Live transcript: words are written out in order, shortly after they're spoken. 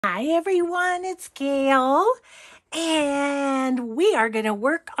Hi everyone, it's Gail, and we are going to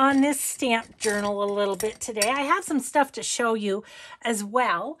work on this stamp journal a little bit today. I have some stuff to show you as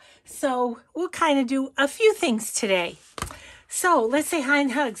well, so we'll kind of do a few things today. So let's say hi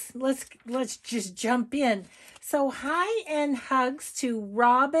and hugs. Let's just jump in. So hi and hugs to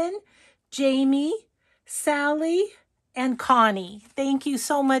Robin, Jamie, Sally, and Connie. Thank you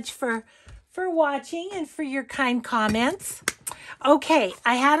so much for watching and for your kind comments. Okay,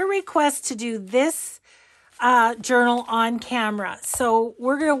 I had a request to do this journal on camera, so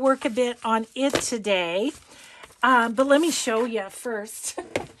we're going to work a bit on it today. But let me show you first.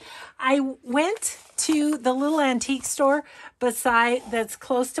 I went to the little antique store that's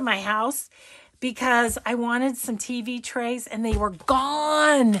close to my house because I wanted some TV trays and they were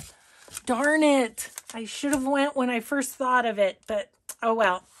gone. Darn it. I should have went when I first thought of it, but oh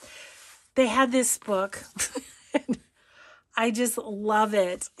well. They had this book. I just love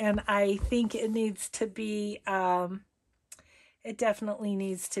it, and I think it needs to be, it definitely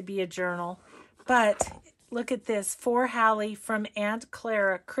needs to be a journal. But look at this, For Hallie from Aunt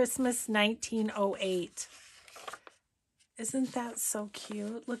Clara, Christmas 1908. Isn't that so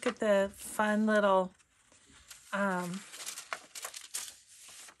cute? Look at the fun little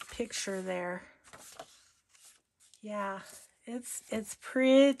picture there. Yeah, it's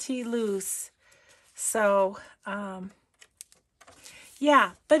pretty loose. So,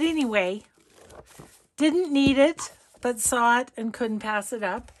 yeah, but anyway, didn't need it, but saw it and couldn't pass it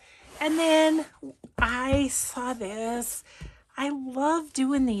up. And then I saw this. I love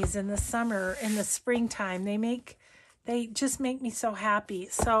doing these in the summer, in the springtime. They just make me so happy.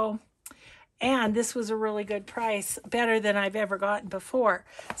 So, and this was a really good price, better than I've ever gotten before.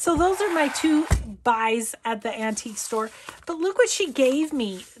 So those are my two buys at the antique store. But look what she gave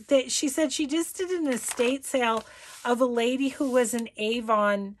me. She said she just did an estate sale of a lady who was an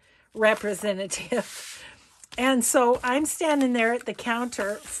Avon representative. And so I'm standing there at the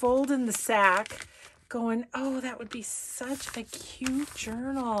counter, folding the sack, going, oh, that would be such a cute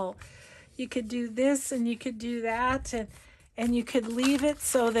journal. You could do this and you could do that, and you could leave it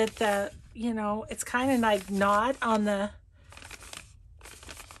so that it's kind of like not on the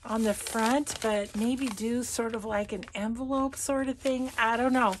front, but maybe do sort of like an envelope sort of thing. I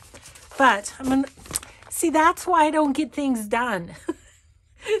don't know. But I'm going to see, that's why I don't get things done.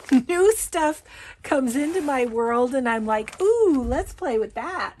 New stuff comes into my world and I'm like, ooh, let's play with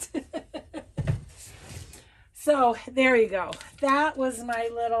that. So there you go. That was my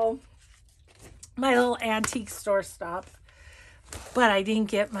little antique store stop. But I didn't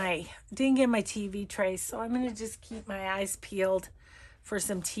get my TV trays, so I'm going to just keep my eyes peeled for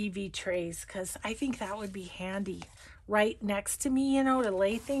some TV trays because I think that would be handy right next to me, to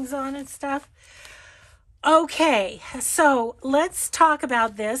lay things on and stuff. Okay, so let's talk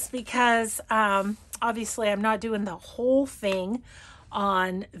about this because obviously I'm not doing the whole thing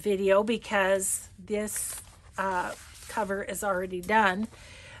on video because this cover is already done.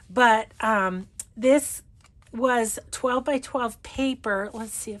 But this was 12 by 12 paper.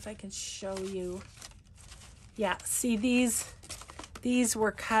 Let's see if I can show you. Yeah, see, these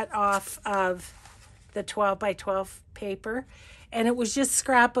were cut off of the 12 by 12 paper, and it was just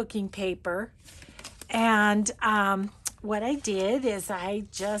scrapbooking paper. And what I did is I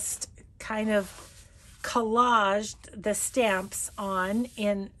just kind of collaged the stamps on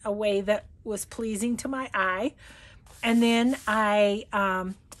in a way that was pleasing to my eye, and then I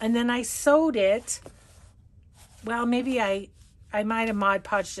sewed it. Well, maybe I might have Mod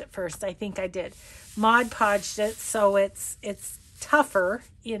Podged it first. I think I did. Mod Podged it so it's tougher,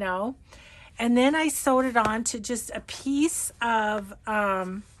 And then I sewed it on to just a piece of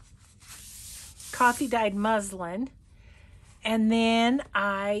coffee dyed muslin. And then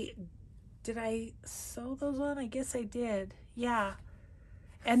did I sew those on? I guess I did. Yeah.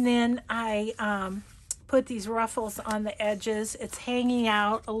 And then I put these ruffles on the edges. It's hanging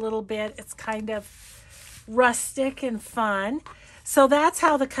out a little bit. It's kind of rustic and fun. So that's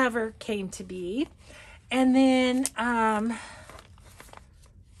how the cover came to be. And then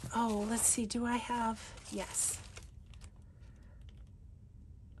let's see, do I have, yes.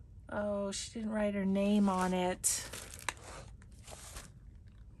 Oh, she didn't write her name on it.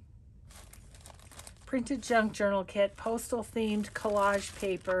 Printed junk journal kit, postal themed collage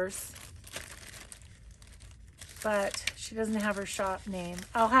papers. But she doesn't have her shop name.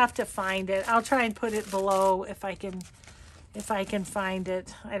 I'll have to find it. I'll try and put it below if I can find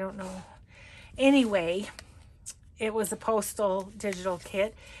it. I don't know. Anyway, it was a postal digital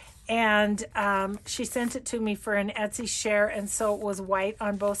kit, and she sent it to me for an Etsy share, and so it was white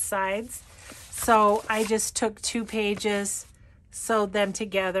on both sides. So I just took 2 pages, sewed them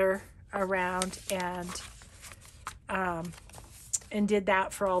together around and did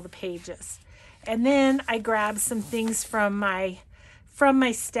that for all the pages. And then I grabbed some things from my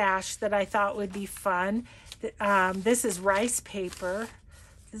stash that I thought would be fun. This is rice paper.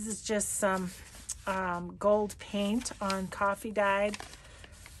 This is just some gold paint on coffee dyed.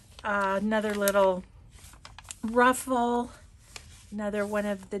 Another little ruffle. Another one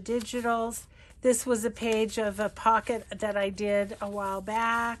of the digitals. This was a page of a pocket that I did a while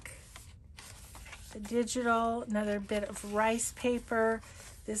back. The digital, another bit of rice paper.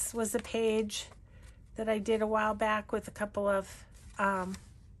 This was a page that I did a while back with a couple of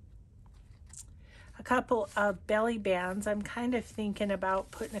belly bands. I'm kind of thinking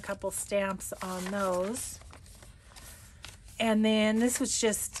about putting a couple stamps on those. And then this was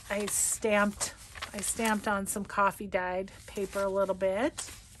just, I stamped on some coffee dyed paper a little bit.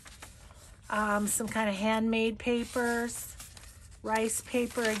 Some kind of handmade papers, rice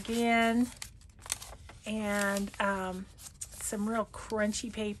paper again, and some real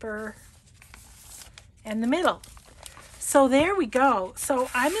crunchy paper in the middle. So there we go. So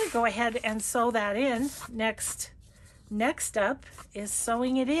I'm going to go ahead and sew that in. Next up is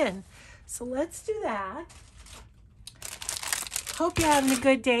sewing it in. So let's do that. Hope you're having a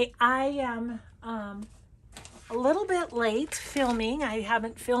good day. I am a little bit late filming. I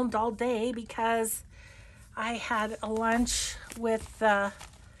haven't filmed all day because I had a lunch with the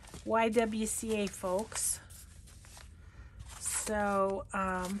YWCA folks. So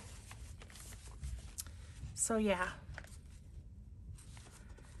yeah.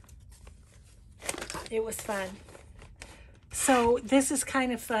 It was fun. So this is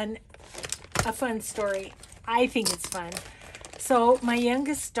kind of fun, a fun story. I think it's fun. So my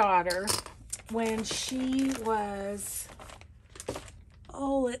youngest daughter, when she was,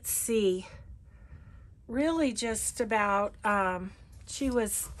 let's see, really just about, she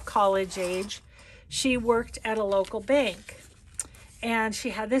was college age. She worked at a local bank. And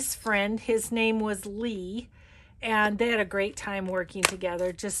she had this friend, his name was Lee, and they had a great time working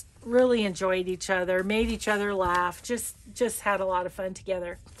together. Just really enjoyed each other, made each other laugh, just had a lot of fun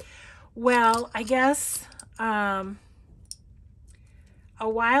together. Well, I guess a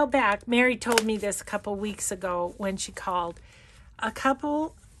while back, Mary told me this a couple weeks ago when she called. A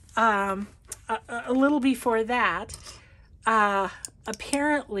little before that,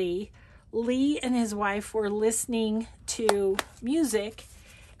 apparently Lee and his wife were listening to music,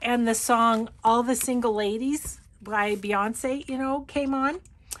 and the song All the Single Ladies by Beyonce, came on.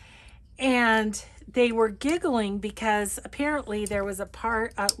 And they were giggling because apparently there was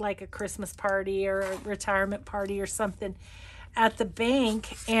like a Christmas party or a retirement party or something at the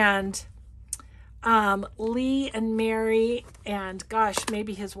bank, and Lee and Mary and gosh,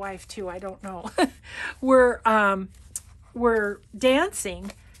 maybe his wife too, I don't know, were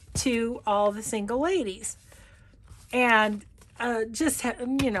dancing to All the Single Ladies, and just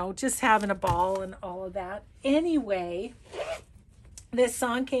having a ball and all of that. Anyway, this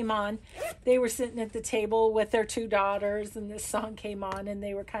song came on. They were sitting at the table with their two daughters, and this song came on, and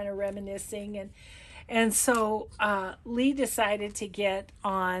they were kind of reminiscing, and so Lee decided to get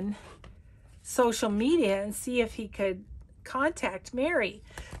on social media and see if he could contact Mary.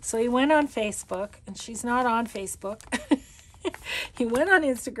 So he went on Facebook, and she's not on Facebook. He went on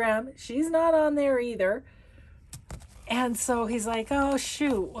Instagram. She's not on there either. And so he's like, oh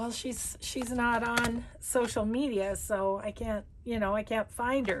shoot, well she's not on social media, so I can't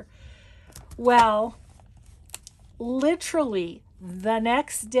find her. Well, literally the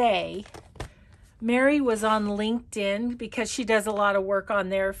next day, Mary was on LinkedIn because she does a lot of work on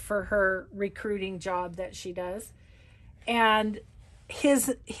there for her recruiting job that she does. And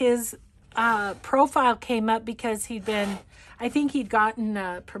his profile came up because I think he'd gotten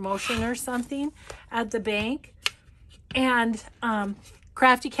a promotion or something at the bank. And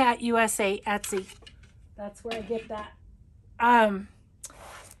Crafty Cat USA Etsy. That's where I get that.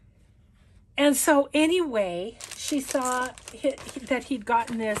 And so anyway, she saw that he'd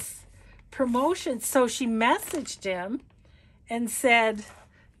gotten this promotion. So she messaged him and said,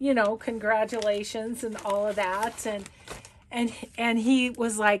 congratulations and all of that. And he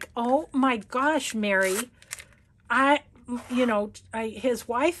was like, oh my gosh, Mary, his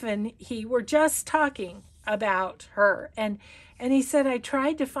wife and he were just talking about her, and he said, I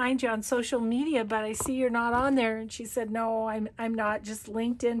tried to find you on social media, but I see you're not on there. And she said, no, I'm not, just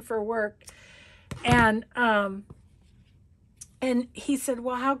LinkedIn for work. And he said,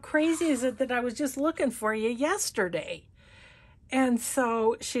 well, how crazy is it that I was just looking for you yesterday? And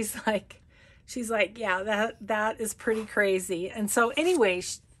so she's like, yeah, that is pretty crazy. And so anyway,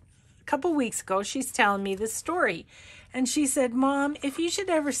 a couple weeks ago, she's telling me this story. And she said, Mom, if you should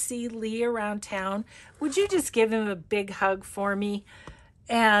ever see Lee around town, would you just give him a big hug for me?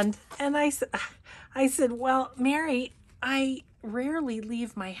 And I said, well, Mary, I rarely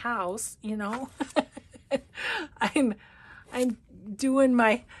leave my house, you know. I'm doing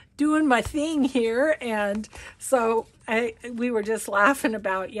my thing here. And so we were just laughing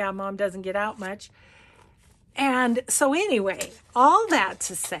about, yeah, Mom doesn't get out much. And so anyway, all that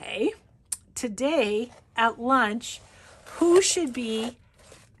to say, today at lunch, who should be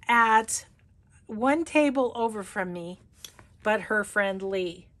at one table over from me but her friend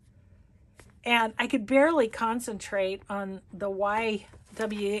Lee? And I could barely concentrate on the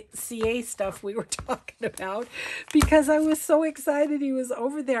YWCA stuff we were talking about because I was so excited he was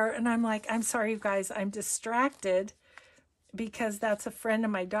over there. And I'm like, I'm sorry, you guys, I'm distracted because that's a friend of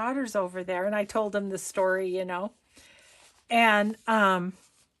my daughter's over there. And I told him the story, you know. And I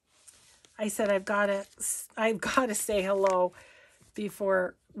said, I've got to say hello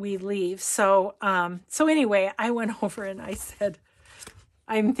before we leave. So anyway, I went over and I said,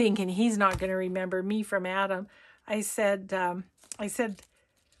 I'm thinking he's not going to remember me from Adam. I said,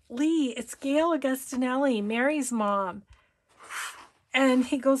 Lee, it's Gail Augustinelli, Mary's mom. And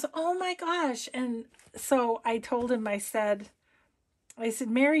he goes, oh my gosh. And so I told him, I said,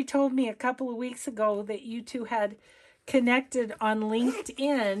 Mary told me a couple of weeks ago that you two had connected on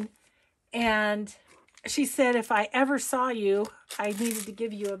LinkedIn. And she said, if I ever saw you, I needed to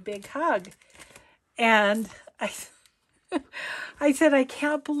give you a big hug. And I said, I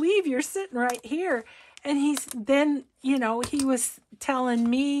can't believe you're sitting right here. And he was telling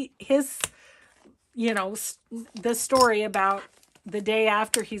me his, the story about the day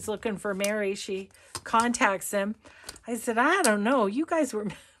after he's looking for Mary, she contacts him. I said, I don't know. You guys were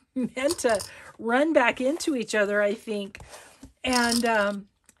meant to run back into each other, I think. And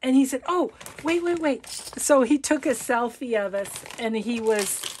he said, oh, wait. So he took a selfie of us and he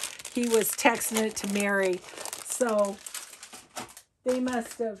was texting it to Mary. So they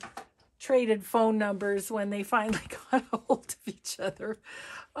must have traded phone numbers when they finally got a hold of each other.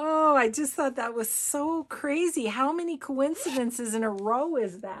 Oh, I just thought that was so crazy. How many coincidences in a row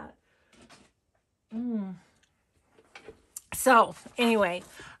is that? So anyway,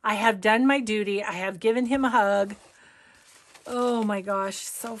 I have done my duty. I have given him a hug. Oh my gosh,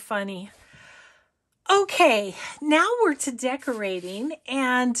 so funny. Okay, now we're to decorating,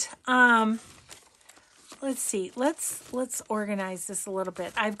 and let's see. Let's organize this a little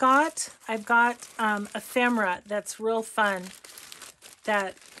bit. I've got ephemera that's real fun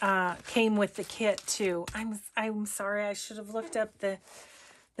that came with the kit too. I'm sorry, I should have looked up the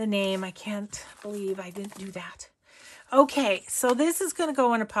name. I can't believe I didn't do that. Okay, so this is going to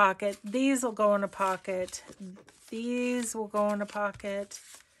go in a pocket. These will go in a pocket. These will go in a pocket.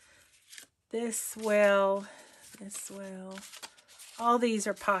 This will. All these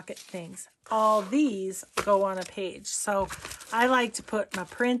are pocket things. All these go on a page. So I like to put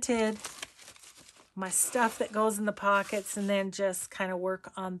my stuff that goes in the pockets and then just kind of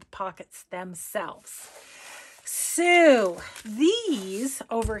work on the pockets themselves. So these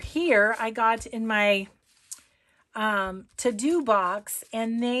over here I got in my to-do box,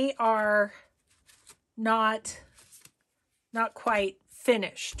 and they are not quite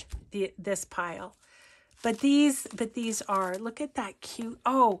finished, this pile. But these are, look at that cute.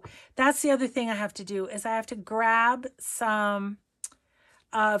 Oh, that's the other thing I have to do is I have to grab some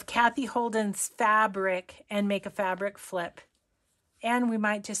of Kathy Holden's fabric and make a fabric flip. And we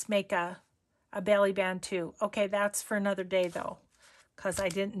might just make a belly band too. Okay, that's for another day though, because I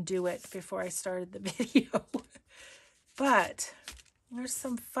didn't do it before I started the video. But there's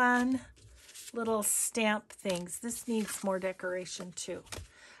some fun little stamp things. This needs more decoration too.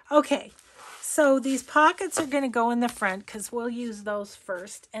 Okay, so these pockets are going to go in the front because we'll use those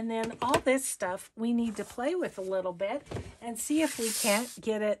first. And then all this stuff we need to play with a little bit and see if we can't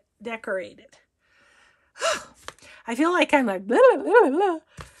get it decorated. I feel like I'm like, blah, blah, blah.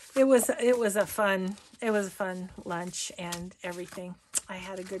 It was a fun lunch and everything. I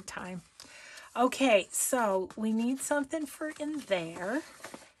had a good time. Okay, so we need something for in there.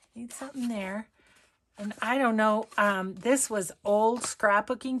 Need something there. And I don't know, this was old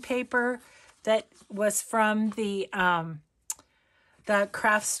scrapbooking paper that was from the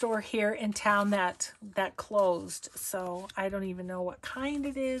craft store here in town that closed. So I don't even know what kind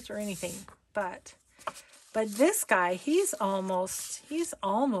it is or anything. But this guy, he's almost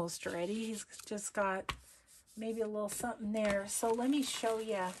ready. He's just got maybe a little something there. So let me show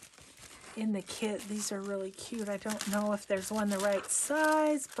you in the kit. These are really cute. I don't know if there's one the right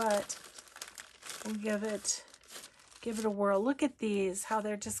size, but we'll give it a whirl. Look at these, how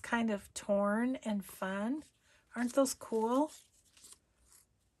they're just kind of torn and fun. Aren't those cool?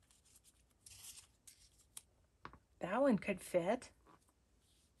 That one could fit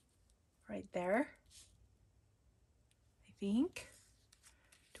right there, I think.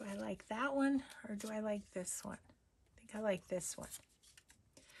 Do I like that one or do I like this one? I think I like this one.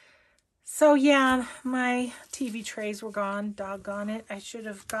 So yeah, my TV trays were gone. Doggone it. I should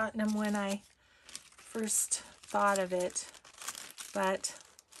have gotten them when I first thought of it. But,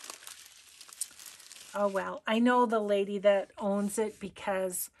 oh well. I know the lady that owns it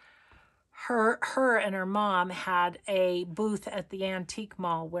because her and her mom had a booth at the antique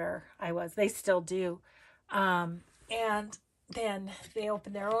mall where I was. They still do. And then they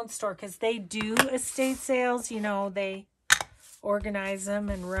opened their own store because they do estate sales. You know, they organize them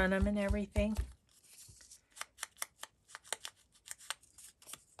and run them and everything.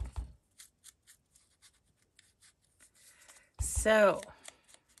 So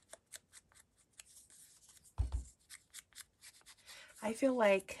I feel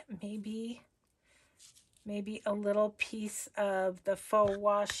like maybe a little piece of the faux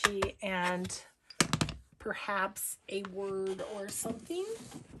washi and perhaps a word or something.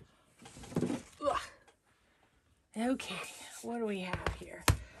 Ugh. Okay, what do we have here?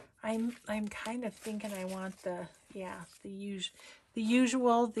 I'm kind of thinking I want the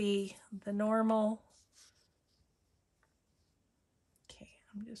usual, the normal. Okay,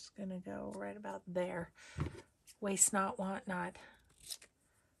 I'm just gonna go right about there. Waste not, want not.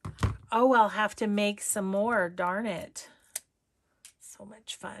 Oh, I'll have to make some more, darn it. So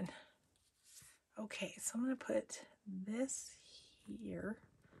much fun. Okay, so I'm gonna put this here.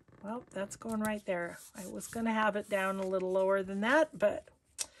 Well, that's going right there. I was going to have it down a little lower than that, but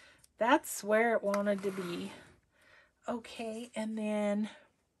that's where it wanted to be. Okay, and then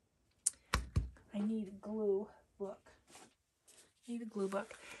I need a glue book.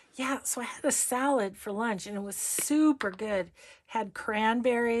 Yeah, so I had a salad for lunch, and it was super good. Had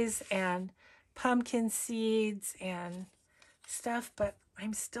cranberries and pumpkin seeds and stuff, but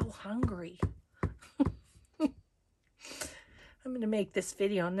I'm still hungry. I'm going to make this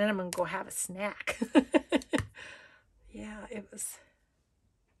video and then I'm going to go have a snack. Yeah, it was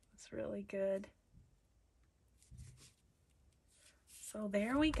really good. So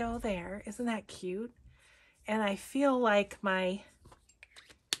there we go there. Isn't that cute? And I feel like my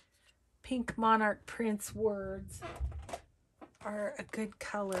Pink Monarch Prince words are a good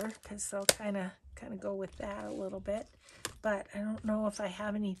color because they'll kind of go with that a little bit. But I don't know if I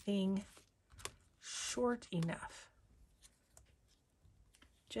have anything short enough.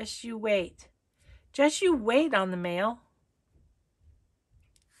 Just you wait. Just you wait on the mail.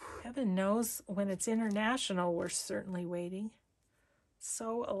 Heaven knows when it's international, we're certainly waiting.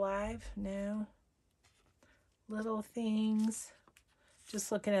 So alive now. Little things.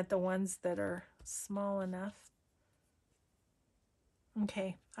 Just looking at the ones that are small enough.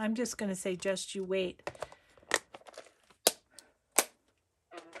 Okay, I'm just going to say just you wait.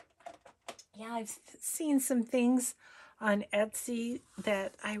 Yeah, I've seen some things on Etsy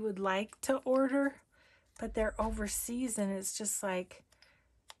that I would like to order, but they're overseas, and it's just like,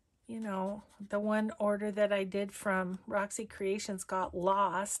 you know, the one order that I did from Roxy Creations got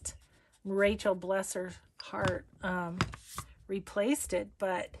lost. Rachel, bless her heart, replaced it,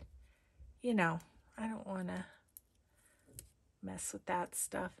 but, you know, I don't want to mess with that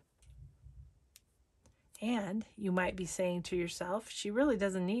stuff. And you might be saying to yourself, she really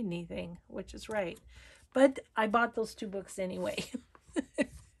doesn't need anything, which is right. But I bought those 2 books anyway.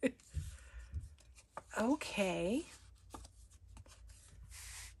 Okay.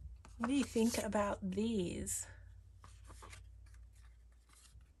 What do you think about these?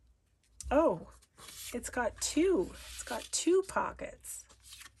 Oh, it's got 2. It's got 2 pockets.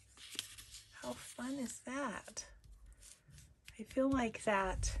 How fun is that? I feel like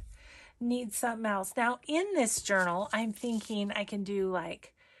that needs something else. Now, in this journal, I'm thinking I can do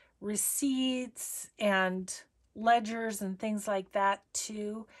like receipts and ledgers and things like that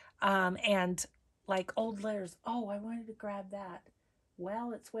too, and like old letters. Oh, I wanted to grab that.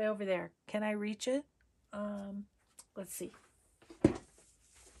 Well, it's way over there. Can I reach it? Let's see.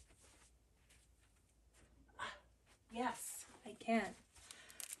 Yes, I can.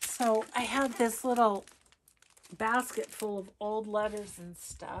 So I have this little basket full of old letters and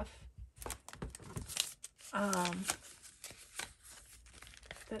stuff.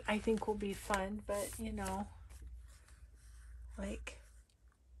 That I think will be fun, but you know, like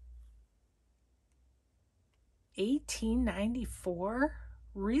 1894?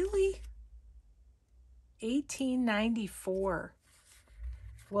 Really? 1894.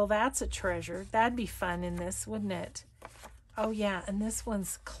 Well, that's a treasure. That'd be fun in this, wouldn't it? Oh yeah, and this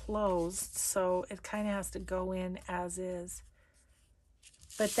one's closed, so it kind of has to go in as is.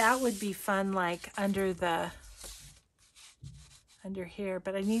 But that would be fun, like under here.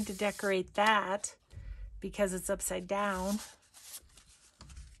 But I need to decorate that because it's upside down.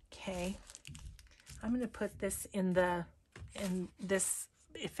 Okay, I'm going to put this in this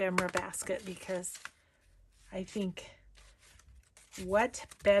ephemera basket because I think what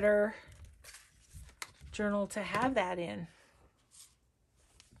better journal to have that in.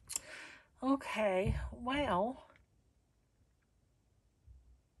 Okay, well,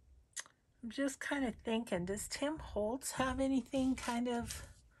 I'm just kind of thinking, does Tim Holtz have anything kind of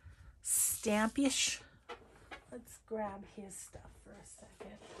stampish? Let's grab his stuff for a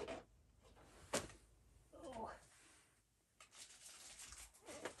second. Oh.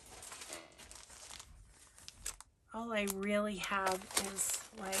 All I really have is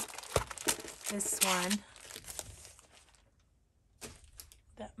like this one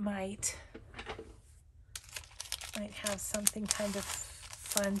that might have something kind of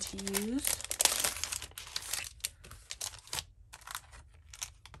fun to use.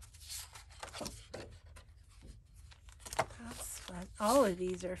 That's fun. All of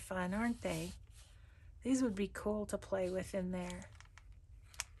these are fun, aren't they? These would be cool to play with in there.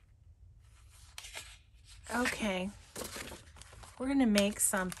 Okay, we're gonna make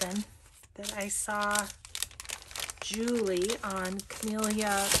something that I saw Julie on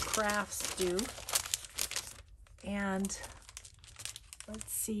Camilia Crafts do, and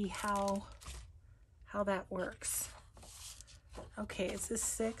let's see how that works. Okay, is this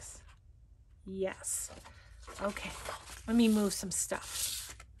 6? Yes. Okay, let me move some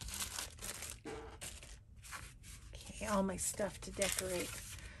stuff. Okay, all my stuff to decorate.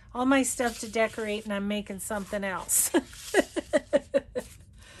 All my stuff to decorate, and I'm making something else.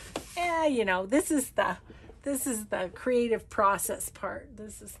 Yeah, you know, this is the creative process part.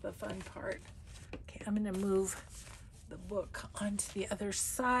 This is the fun part. Okay, I'm gonna move the book onto the other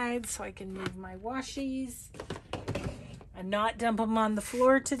side so I can move my washies and not dump them on the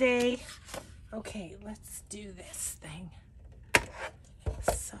floor today. Okay, let's do this thing.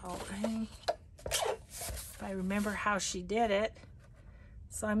 So if I remember how she did it.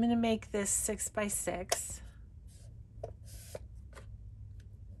 So I'm gonna make this 6 by 6.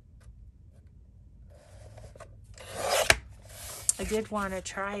 I did want to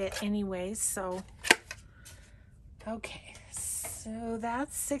try it anyways, so okay, so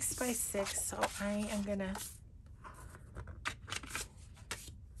that's 6 by 6. So I am gonna,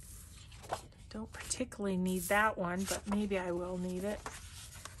 don't particularly need that one, but maybe I will need it.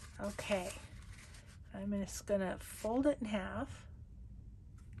 Okay, I'm just gonna fold it in half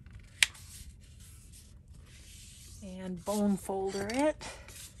and bone folder it.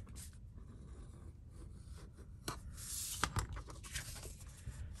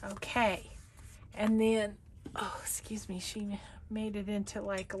 Okay, and then, oh, excuse me, she made it into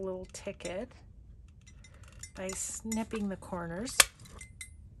like a little ticket by snipping the corners.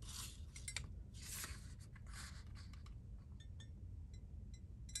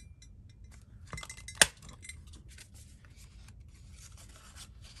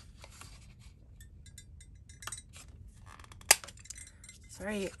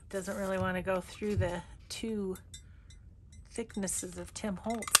 Sorry, it doesn't really want to go through the 2 thicknesses of Tim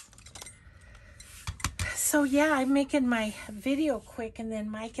Holtz. So yeah, I'm making my video quick, and then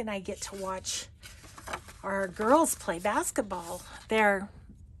Mike and I get to watch our girls play basketball. They're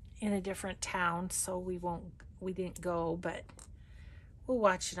in a different town, so we didn't go, but we'll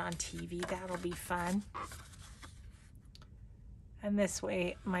watch it on TV. That'll be fun. And this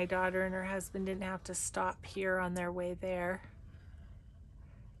way my daughter and her husband didn't have to stop here on their way there.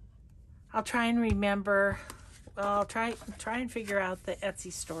 I'll try and remember, well, I'll try and figure out the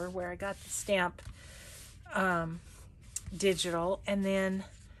Etsy store where I got the stamp digital, and then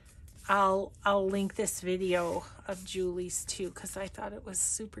I'll link this video of Julie's too, because I thought it was a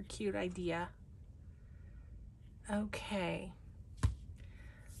super cute idea. Okay,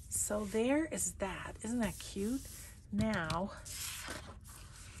 so there is that. Isn't that cute? Now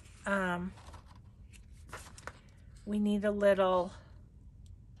we need a little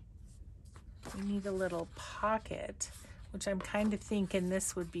pocket, which I'm kind of thinking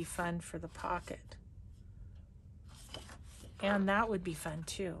this would be fun for the pocket. And that would be fun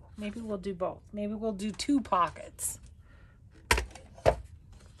too. Maybe we'll do both. Maybe we'll do 2 pockets.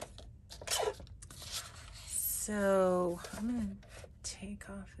 So I'm gonna take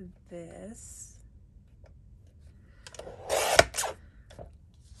off of this.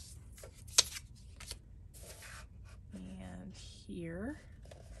 And here.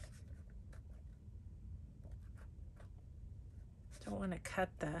 cut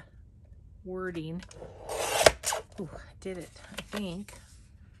the wording. Ooh, I did it, I think.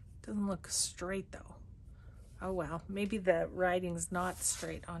 Doesn't look straight though. Oh well, maybe the writing's not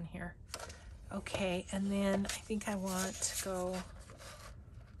straight on here. Okay, and then I think I want to go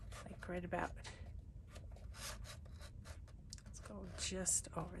like right about, let's go just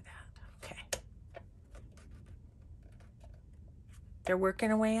over that. Okay. They're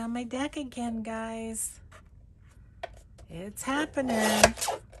working away on my deck again, guys. It's happening.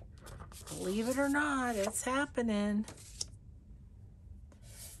 Believe it or not, it's happening.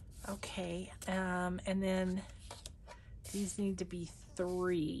 Okay, and then these need to be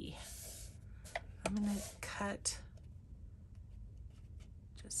 3. I'm gonna cut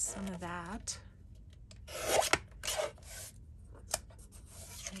just some of that.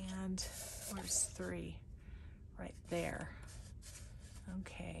 And where's 3? Right there.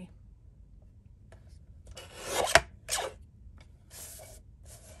 Okay.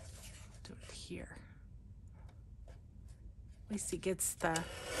 Do it here. At least it gets the,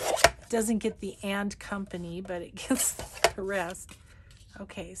 doesn't get the and company, but it gets the rest.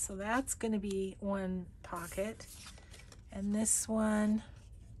 Okay, so that's going to be one pocket. And this one,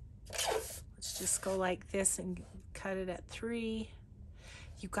 let's just go like this and cut it at 3.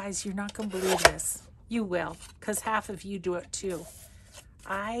 You guys, you're not going to believe this. You will, because half of you do it too.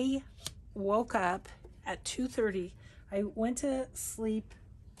 I woke up at 2:30. I went to sleep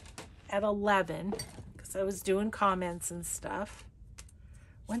at 11 because I was doing comments and stuff.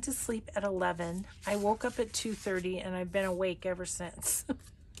 Went to sleep at 11. I woke up at 2:30 and I've been awake ever since.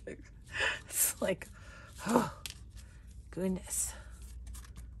 It's like, oh, goodness.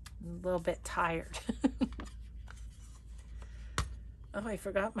 I'm a little bit tired. Oh, I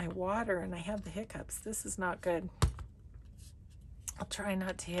forgot my water and I have the hiccups. This is not good. I'll try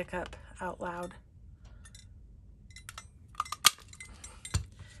not to hiccup out loud.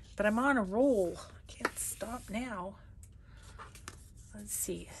 But I'm on a roll. I can't stop now. Let's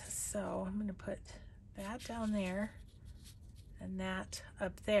see. So I'm going to put that down there and that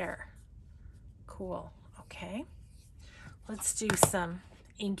up there. Cool. Okay. Let's do some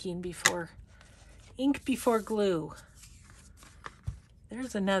inking before, ink before glue.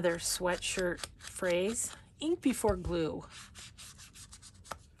 There's another sweatshirt phrase. Ink before glue.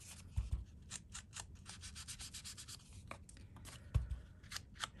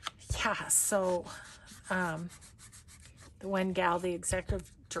 Yeah, so the one gal, the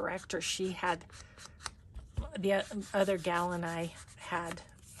executive director, she had, the other gal and I had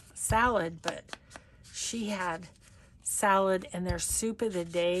salad, but she had salad and their soup of the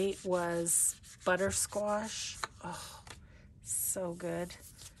day was butter squash. Oh, so good.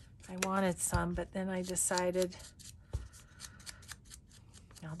 I wanted some, but then I decided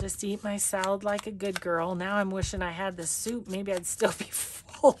I'll just eat my salad like a good girl. Now I'm wishing I had the soup. Maybe I'd still be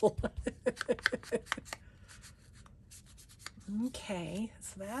full. Okay,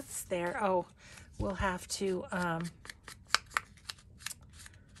 so that's there. Oh, we'll have to, I'll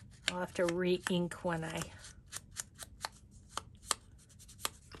have to re-ink when I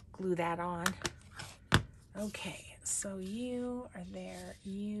glue that on. Okay, so you are there,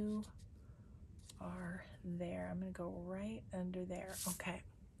 you are there. I'm going to go right under there. Okay.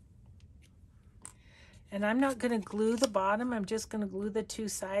 And I'm not going to glue the bottom. I'm just going to glue the 2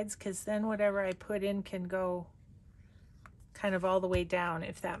 sides because then whatever I put in can go kind of all the way down,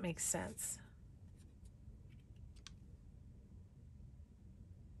 if that makes sense.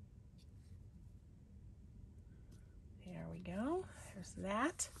 There we go. There's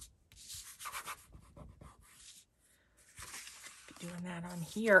that. Be doing that on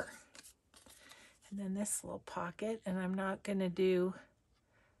here. And then this little pocket, and I'm not going to do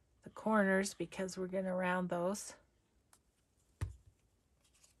the corners because we're going to round those.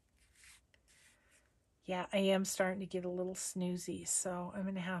 Yeah, I am starting to get a little snoozy, so I'm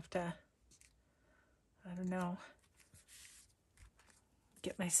going to have to, I don't know,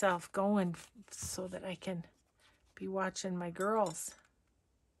 get myself going so that I can be watching my girls.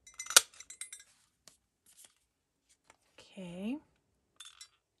 Okay.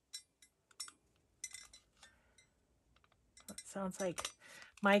 That sounds like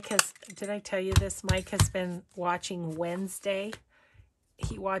Mike has, did I tell you this? Mike has been watching Wednesday.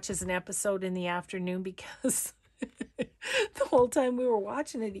 He watches an episode in the afternoon because the whole time we were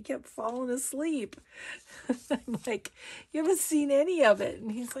watching it, he kept falling asleep. I'm like, you haven't seen any of it.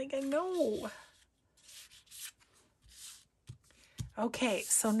 And he's like, I know. Okay,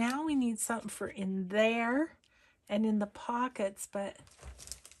 so now we need something for in there and in the pockets, but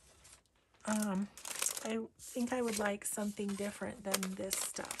I think I would like something different than this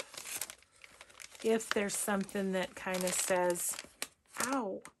stuff. If there's something that kind of says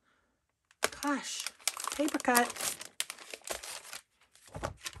Ow. Gosh. Paper cut.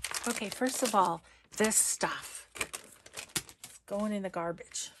 Okay, first of all, this stuff is going in the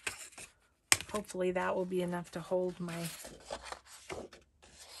garbage. Hopefully that will be enough to hold my...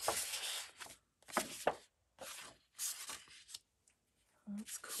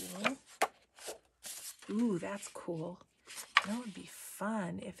 That's cool. Ooh, that's cool. That would be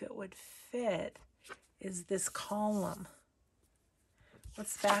fun if it would fit, is this column.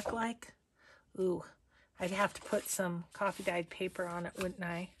 What's the back like? Ooh, I'd have to put some coffee dyed paper on it, wouldn't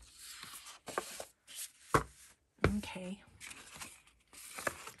I? Okay.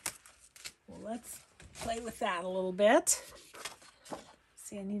 Well, let's play with that a little bit.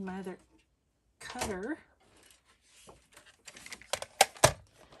 See, I need my other cutter.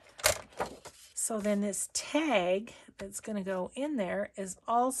 So then this tag that's going to go in there is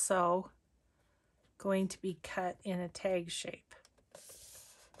also going to be cut in a tag shape.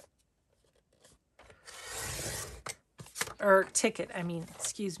 Or ticket, I mean,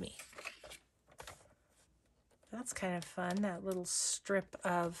 excuse me. That's kind of fun, that little strip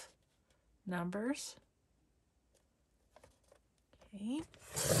of numbers. Okay.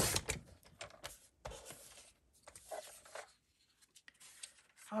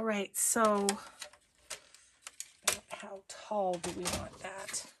 All right, so how tall do we want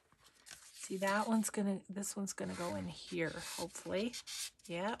that? See, that one's gonna, this one's gonna go in here, hopefully.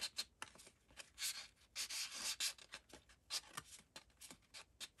 Yep.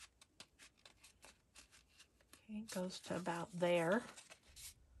 Okay, it goes to about there.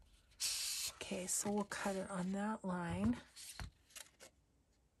 Okay, so we'll cut it on that line.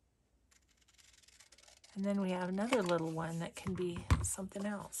 And then we have another little one that can be something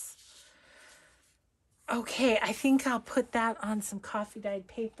else. Okay, I think I'll put that on some coffee dyed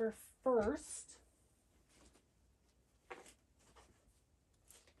paper first.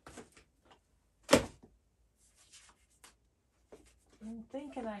 I'm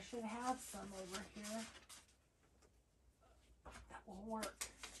thinking I should have some over here. That will work.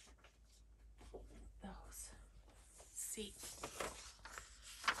 Those. Let's see.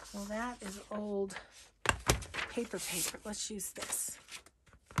 Well, that is old paper. Let's use this.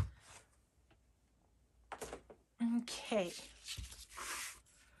 Okay.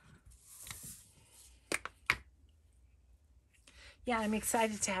 Yeah, I'm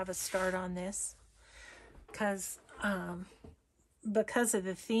excited to have a start on this because of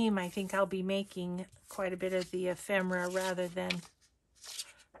the theme. I think I'll be making quite a bit of the ephemera rather than,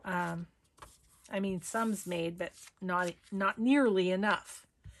 I mean, some's made, but not nearly enough.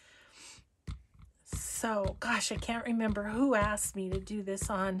 So, gosh, I can't remember who asked me to do this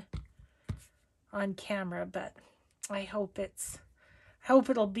on camera, but I hope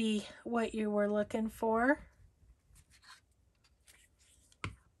it'll be what you were looking for.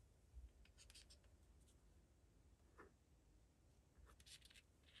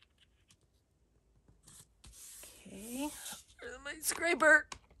 Okay, where's my scraper?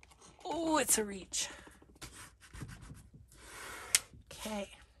 Oh, it's a reach. Okay.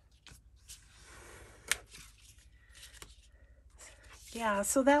 Yeah,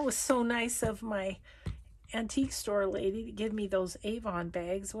 so that was so nice of my antique store lady to give me those Avon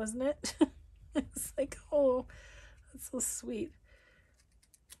bags, wasn't it? It's like, oh, that's so sweet.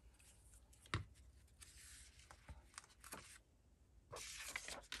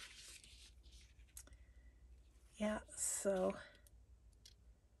 Yeah, so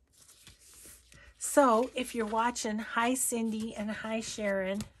if you're watching, hi Cindy and hi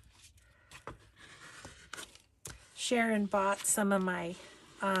Sharon. Sharon bought some of my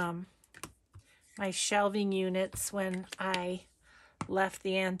my shelving units when I left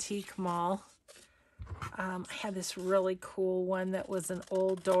the antique mall. I had this really cool one that was an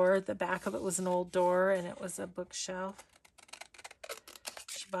old door. The back of it was an old door and it was a bookshelf.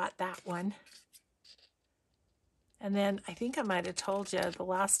 She bought that one. And then I think I might have told you the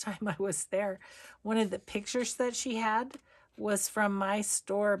last time I was there, one of the pictures that she had was from my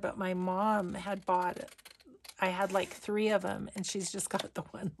store, but my mom had bought it. I had like 3 of them and she's just got the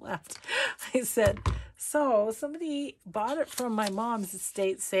one left. I said, so somebody bought it from my mom's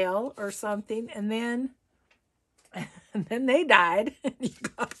estate sale or something, and then they died and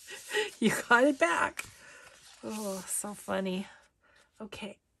you got it back. Oh, so funny.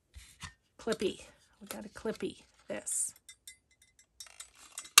 Okay, clippy. We got a clippy. This.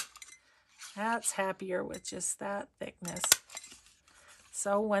 That's happier with just that thickness.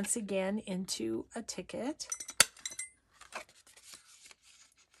 So once again into a ticket.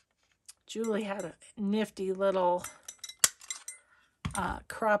 Julie had a nifty little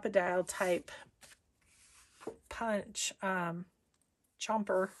crocodile type punch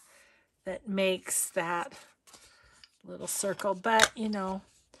chomper that makes that little circle, but you know,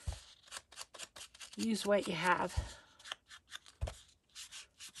 use what you have.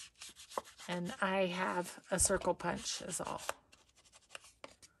 And I have a circle punch is all.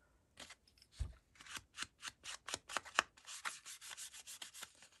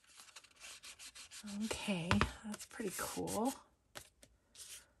 Okay, that's pretty cool.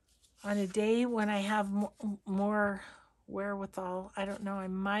 On a day when I have more wherewithal, I don't know, I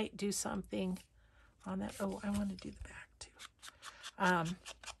might do something on that. Oh, I want to do the back too.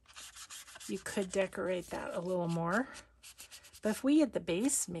 You could decorate that a little more. But if we get the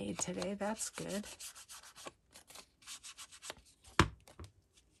base made today, that's good.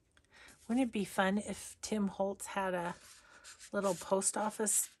 Wouldn't it be fun if Tim Holtz had a little post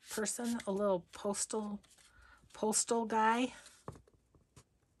office person, a little postal guy?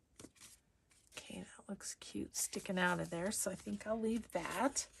 Okay, that looks cute sticking out of there, so I think I'll leave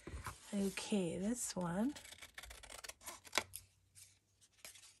that. Okay, this one.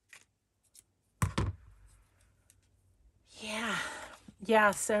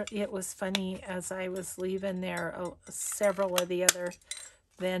 Yeah, so it was funny as I was leaving there, several of the other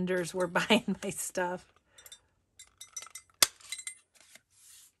vendors were buying my stuff,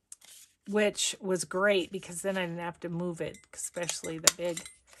 which was great because then I didn't have to move it, especially the big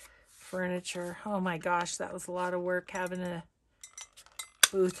furniture. Oh my gosh, that was a lot of work having a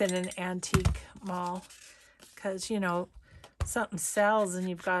booth in an antique mall because, you know, something sells and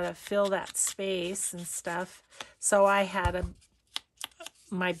you've got to fill that space and stuff. So I had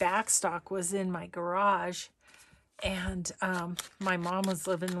my back stock was in my garage, and my mom was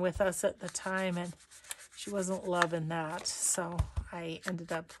living with us at the time and she wasn't loving that, so I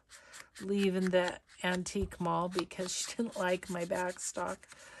ended up leaving the antique mall because she didn't like my back stock.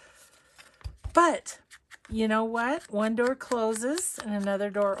 But you know what? One door closes and another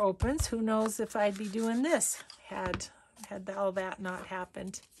door opens. Who knows if I'd be doing this had all that not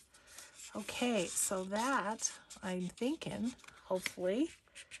happened. Okay, so that I'm thinking hopefully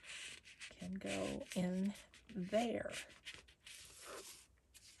can go in there.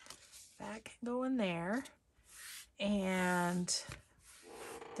 That can go in there. And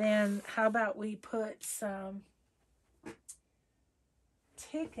then how about we put some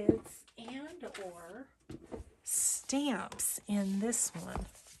tickets and or stamps in this one.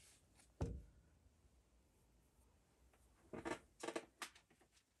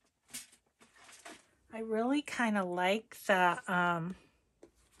 I really kind of like the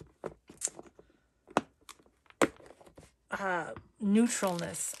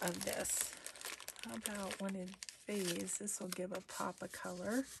neutralness of this. How about one of these? This will give a pop of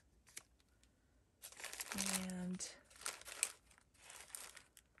color. And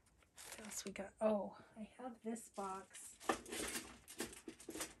what else we got? Oh, I have this box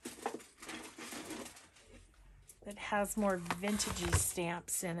that has more vintagey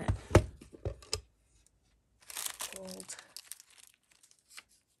stamps in it. Gold.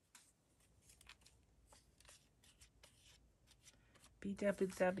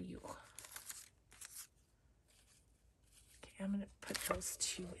 BWW. Okay, I'm going to put those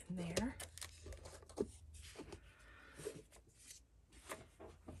two in there.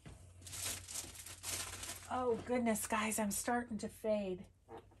 Oh goodness, guys, I'm starting to fade.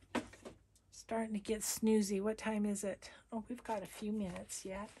 Starting to get snoozy. What time is it? Oh, we've got a few minutes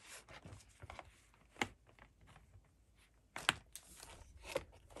yet.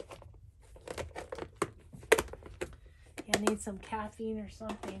 I need some caffeine or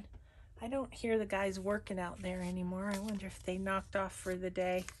something. I don't hear the guys working out there anymore. I wonder if they knocked off for the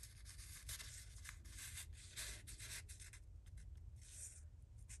day.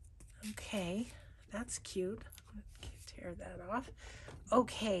 Okay, that's cute. I'm going to tear that off.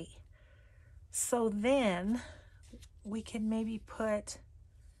 Okay, so then we can maybe put,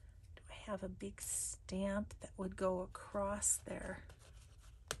 do I have a big stamp that would go across there?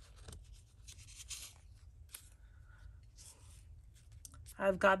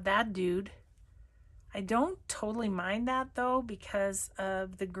 I've got that dude. I don't totally mind that though because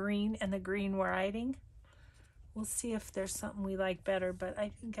of the green and the green writing. We'll see if there's something we like better, but I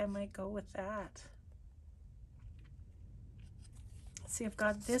think I might go with that. Let's see, I've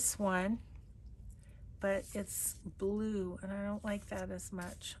got this one, but it's blue and I don't like that as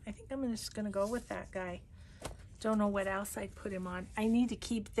much. I think I'm just gonna go with that guy. Don't know what else I'd put him on. I need to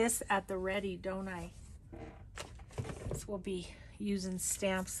keep this at the ready, don't I? This will be using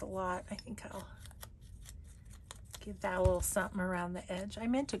stamps a lot. I think I'll give that a little something around the edge. I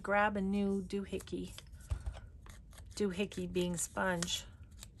meant to grab a new doohickey being sponge,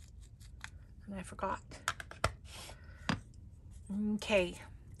 and I forgot. Okay,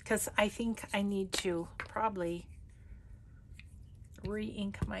 because I think I need to probably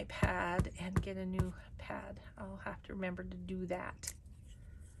re-ink my pad and get a new pad. I'll have to remember to do that.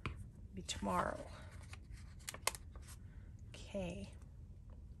 Maybe tomorrow. Okay.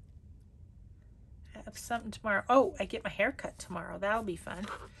 I have something tomorrow. Oh, I get my hair cut tomorrow. That'll be fun.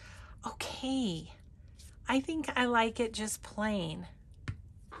 Okay. I think I like it just plain.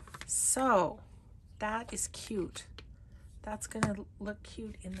 So, that is cute. That's gonna look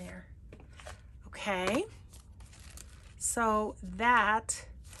cute in there. Okay. So that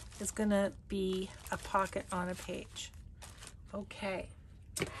is gonna be a pocket on a page. Okay.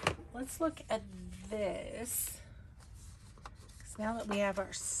 Let's look at this. Because now that we have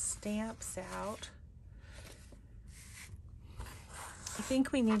our stamps out, I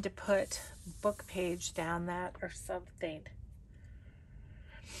think we need to put book page down that or something.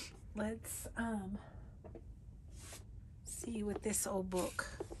 Let's see with this old book.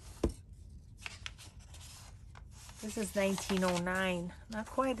 This is 1909. Not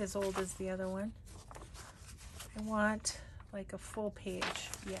quite as old as the other one. I want like a full page.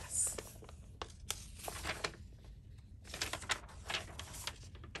 Yes.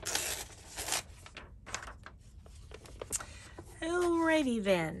 Alrighty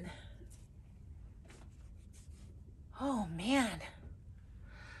then. Oh man.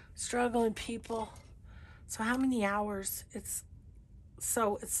 Struggling people. So how many hours? It's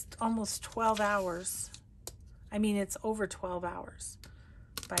almost 12 hours. I mean, it's over 12 hours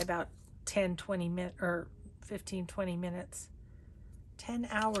by about 10, 20 minutes or 15, 20 minutes. 10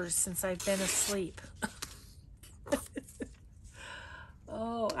 hours since I've been asleep.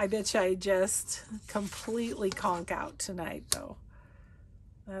 Oh, I bet you I just completely conk out tonight, though.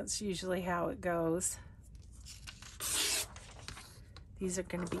 That's usually how it goes. These are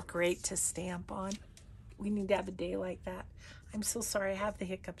going to be great to stamp on. We need to have a day like that. I'm so sorry I have the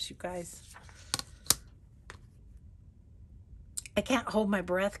hiccups, you guys. I can't hold my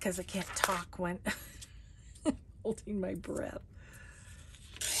breath because I can't talk when holding my breath.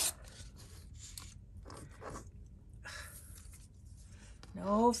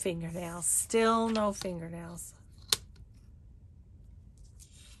 No fingernails. Still no fingernails.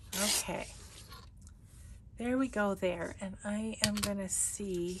 Okay. There we go there. And I am going to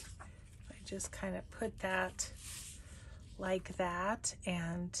see if I just kind of put that like that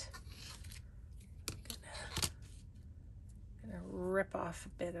and I'm going to rip off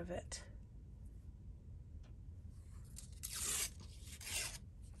a bit of it.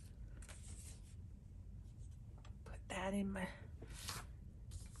 Put that in my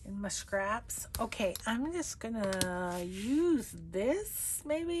scraps. Okay, I'm just gonna use this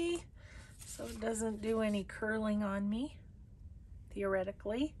maybe so it doesn't do any curling on me,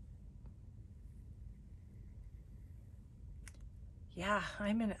 theoretically. Yeah,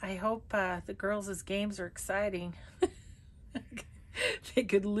 I hope the girls' games are exciting. They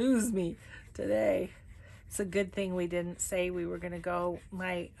could lose me today. It's a good thing we didn't say we were gonna go.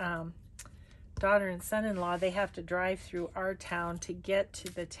 My daughter and son-in-law, they have to drive through our town to get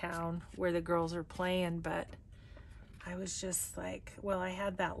to the town where the girls are playing, but I was just like, well, I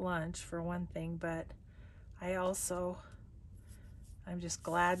had that lunch for one thing, but I'm just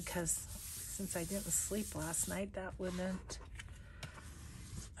glad because since I didn't sleep last night, I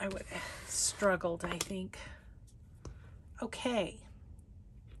would have struggled, I think. Okay.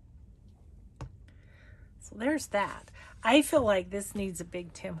 So there's that. I feel like this needs a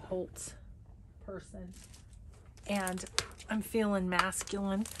big Tim Holtz person, and I'm feeling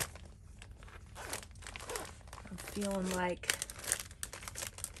masculine. I'm feeling like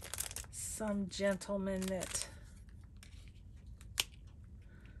some gentleman that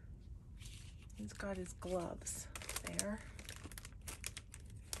he's got his gloves there.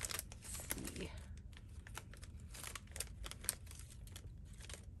 Let's see.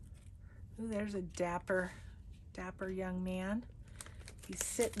 Ooh, there's a dapper young man. He's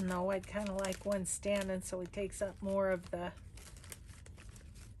sitting though. I'd kind of like one standing so he takes up more of the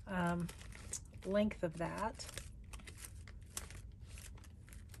length of that.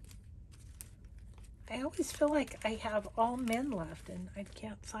 I always feel like I have all men left and I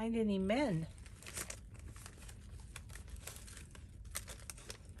can't find any men.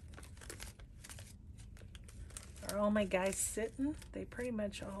 Are all my guys sitting? They pretty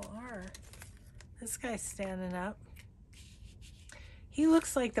much all are. This guy's standing up. He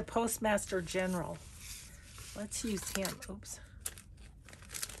looks like the Postmaster General. Let's use him. Oops.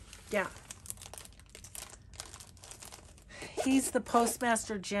 Yeah. He's the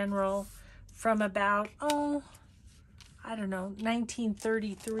Postmaster General from about, oh, I don't know,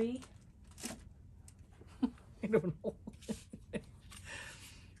 1933. I don't know.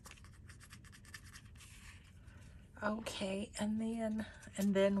 Okay, and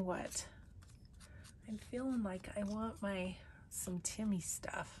then what? I'm feeling like I want some Timmy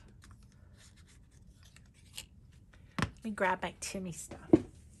stuff. Let me grab my Timmy stuff.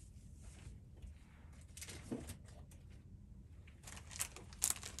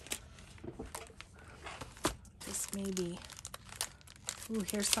 This maybe, ooh,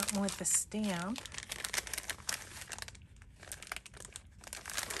 here's something with the stamp.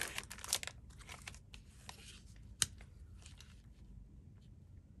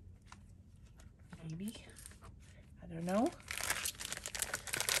 Maybe, I don't know.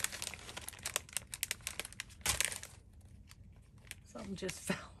 Something just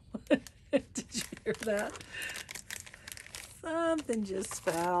fell. Did you hear that? Something just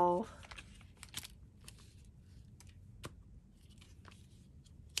fell.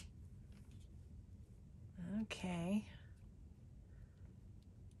 Okay.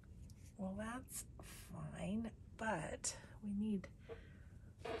 Well, that's fine, but we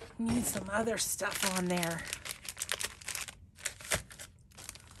need some other stuff on there.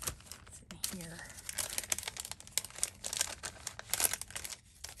 What's in here?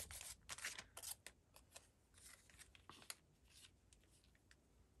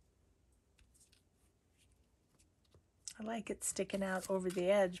 I like it sticking out over the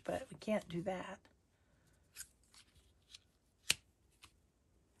edge, but we can't do that.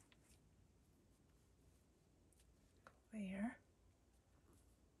 There.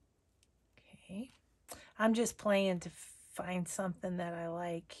 Okay. I'm just playing to find something that I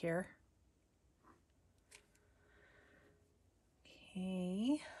like here.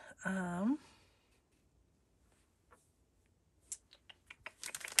 Okay.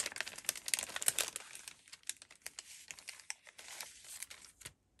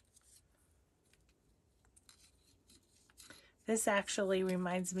 This actually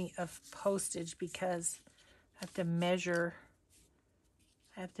reminds me of postage because I have to measure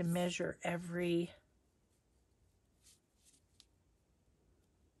every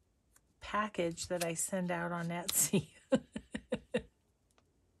package that I send out on Etsy.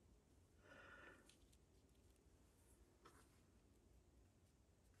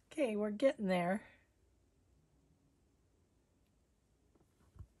 Okay, we're getting there.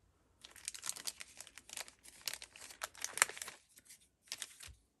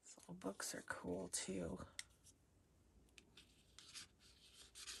 So books are cool too.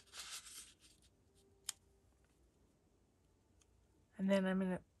 And then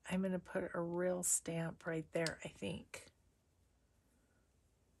I'm gonna put a real stamp right there, I think.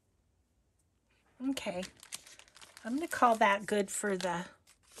 Okay, I'm gonna call that good for the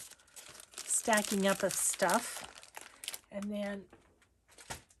stacking up of stuff, and then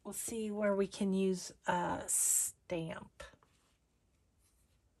we'll see where we can use a stamp.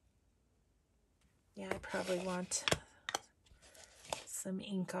 Yeah, I probably want some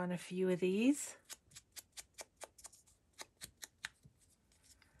ink on a few of these.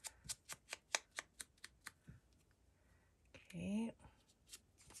 Okay.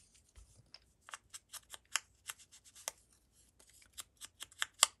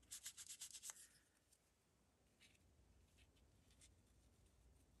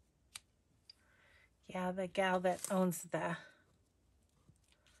 Yeah, the gal that owns the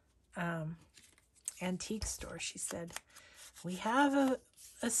antique store, she said, we have a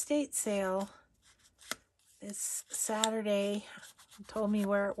estate sale this Saturday. Told me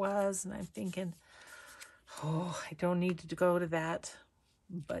where it was, and I'm thinking, oh, I don't need to go to that,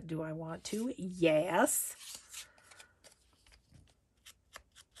 but do I want to? Yes.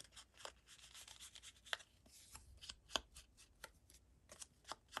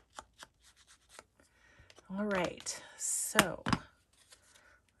 All right, so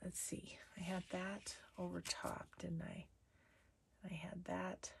let's see. I had that over top, didn't I? I had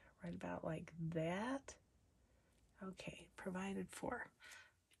that right about like that. Okay, provided for.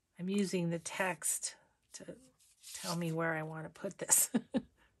 I'm using the text to tell me where I want to put this.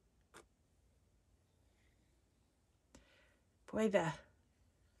 Boy, the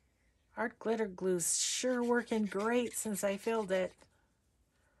art glitter glue's sure working great since I filled it.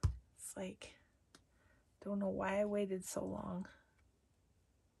 It's like, don't know why I waited so long.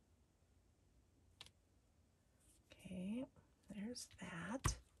 Okay, there's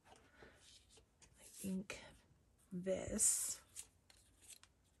that. I think this.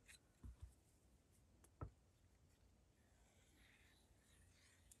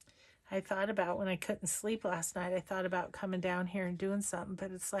 I thought about when I couldn't sleep last night, I thought about coming down here and doing something,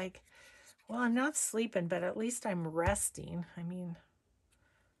 but it's like, well, I'm not sleeping, but at least I'm resting. I mean,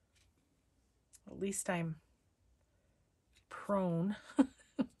 at least I'm prone.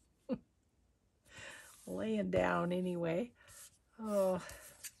 laying down anyway. Oh,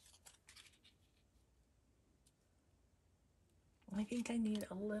 I think I need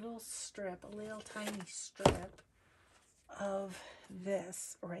a little strip, a little tiny strip of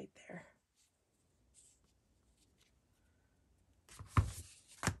this right there.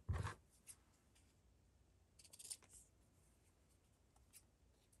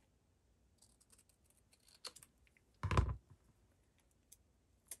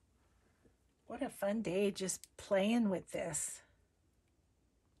 What a fun day just playing with this.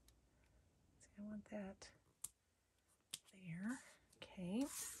 I want that there. Okay.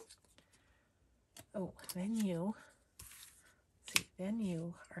 Oh, then you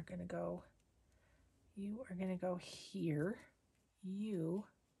are going to go, here. You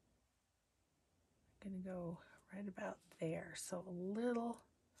are going to go right about there. So a little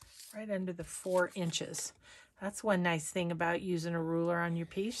right under the 4 inches. That's one nice thing about using a ruler on your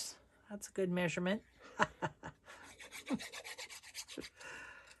piece. That's a good measurement.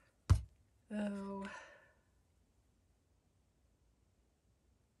 Oh.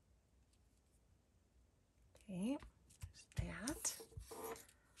 Okay, there's that.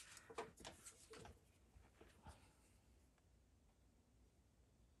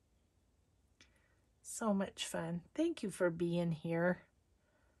 So much fun. Thank you for being here.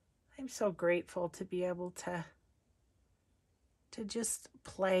 I'm so grateful to be able to just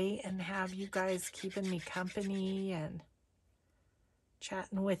play and have you guys keeping me company and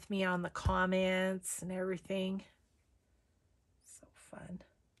chatting with me on the comments and everything. So fun.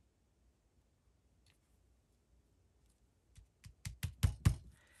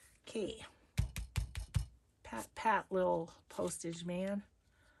 Okay. Pat, pat, little postage man.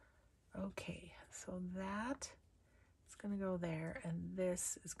 Okay, so that is going to go there, and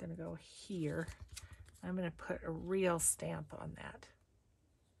this is going to go here. I'm going to put a real stamp on that.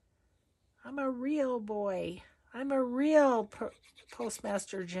 I'm a real boy. I'm a real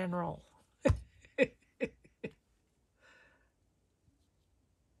Postmaster General. I'll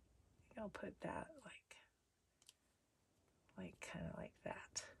put that kind of like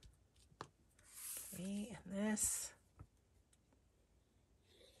that. Okay, and this.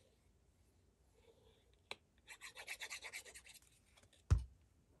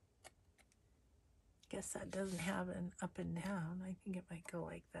 Guess that doesn't have an up and down. I think it might go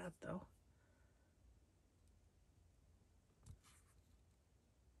like that though.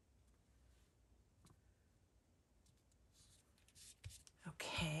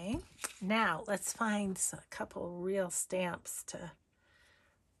 Okay, now let's find a couple real stamps to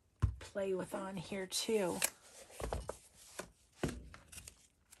play with on here too.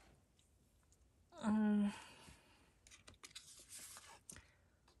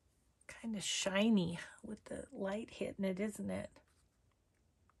 Kind of shiny with the light hitting it, isn't it?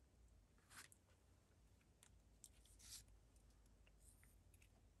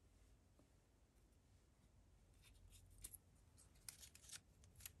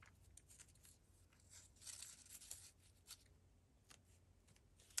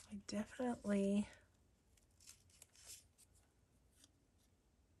 I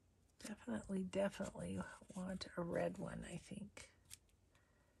definitely want a red one, I think.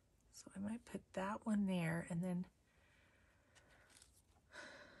 So I might put that one there, and then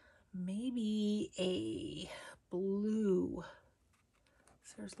maybe a blue.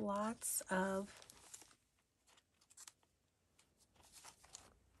 So there's lots of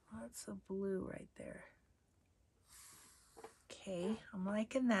blue right there. Okay, I'm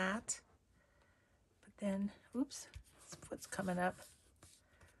liking that. But then, oops, his foot's coming up.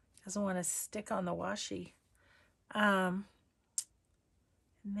 Doesn't want to stick on the washi. And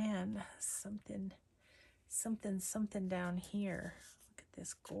then something down here. Look at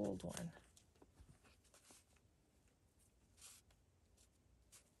this gold one.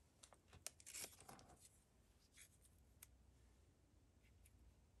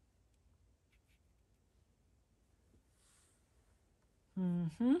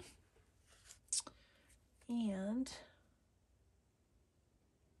 And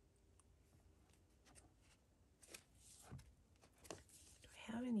do I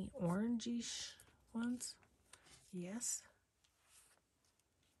have any orangey ones? Yes.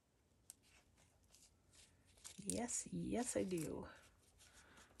 Yes, I do.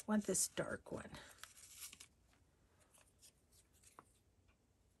 Want this dark one.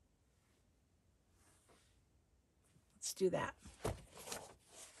 Let's do that.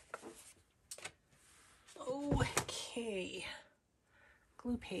 Okay.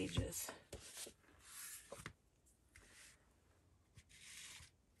 Glue pages.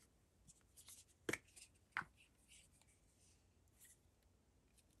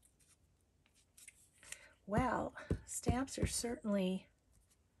 stamps are certainly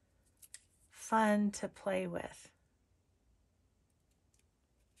fun to play with.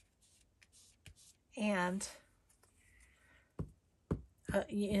 And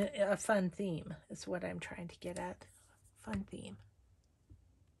a fun theme is what I'm trying to get at. Fun theme.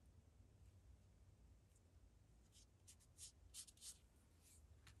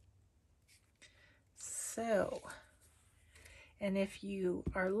 So, and if you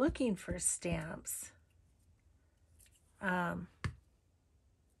are looking for stamps,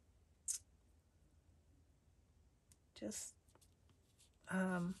 just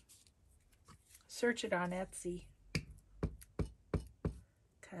search it on Etsy,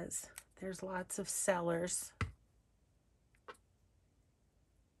 because there's lots of sellers.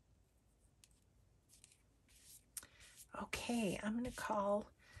 Okay, I'm going to call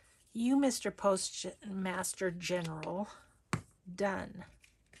you Mr. Postmaster General. Done.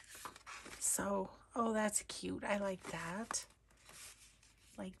 So, oh, that's cute. I like that.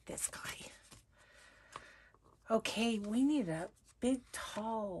 Like this guy. Okay, we need a big,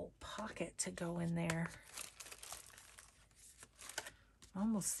 tall pocket to go in there. I'm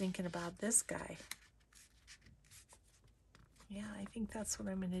almost thinking about this guy. Yeah, I think that's what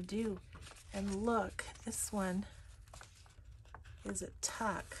I'm going to do. And look, this one is a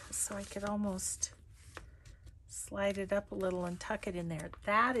tuck, so I could almost slide it up a little and tuck it in there.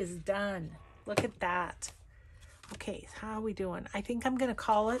 That is done. Look at that. Okay, how are we doing? I think I'm going to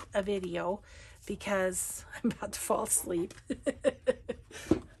call it a video because I'm about to fall asleep.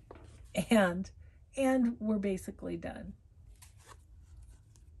 and we're basically done.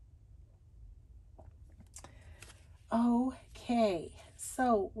 Okay,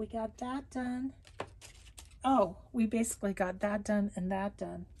 so we got that done. Oh, we basically got that done and that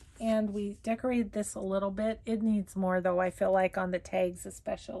done. And we decorated this a little bit. It needs more though, I feel like, on the tags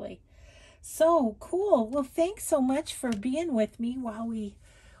especially. So cool. Well, thanks so much for being with me while we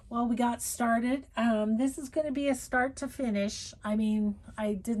got started. This is going to be a start to finish. I mean,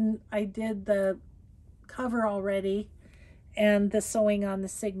 I did the cover already and the sewing on the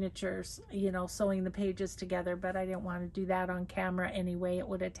signatures, you know, sewing the pages together, but I didn't want to do that on camera anyway. It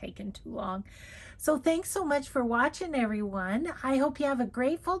would have taken too long. So thanks so much for watching, everyone. I hope you have a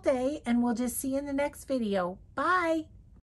grateful day, and we'll just see you in the next video. Bye.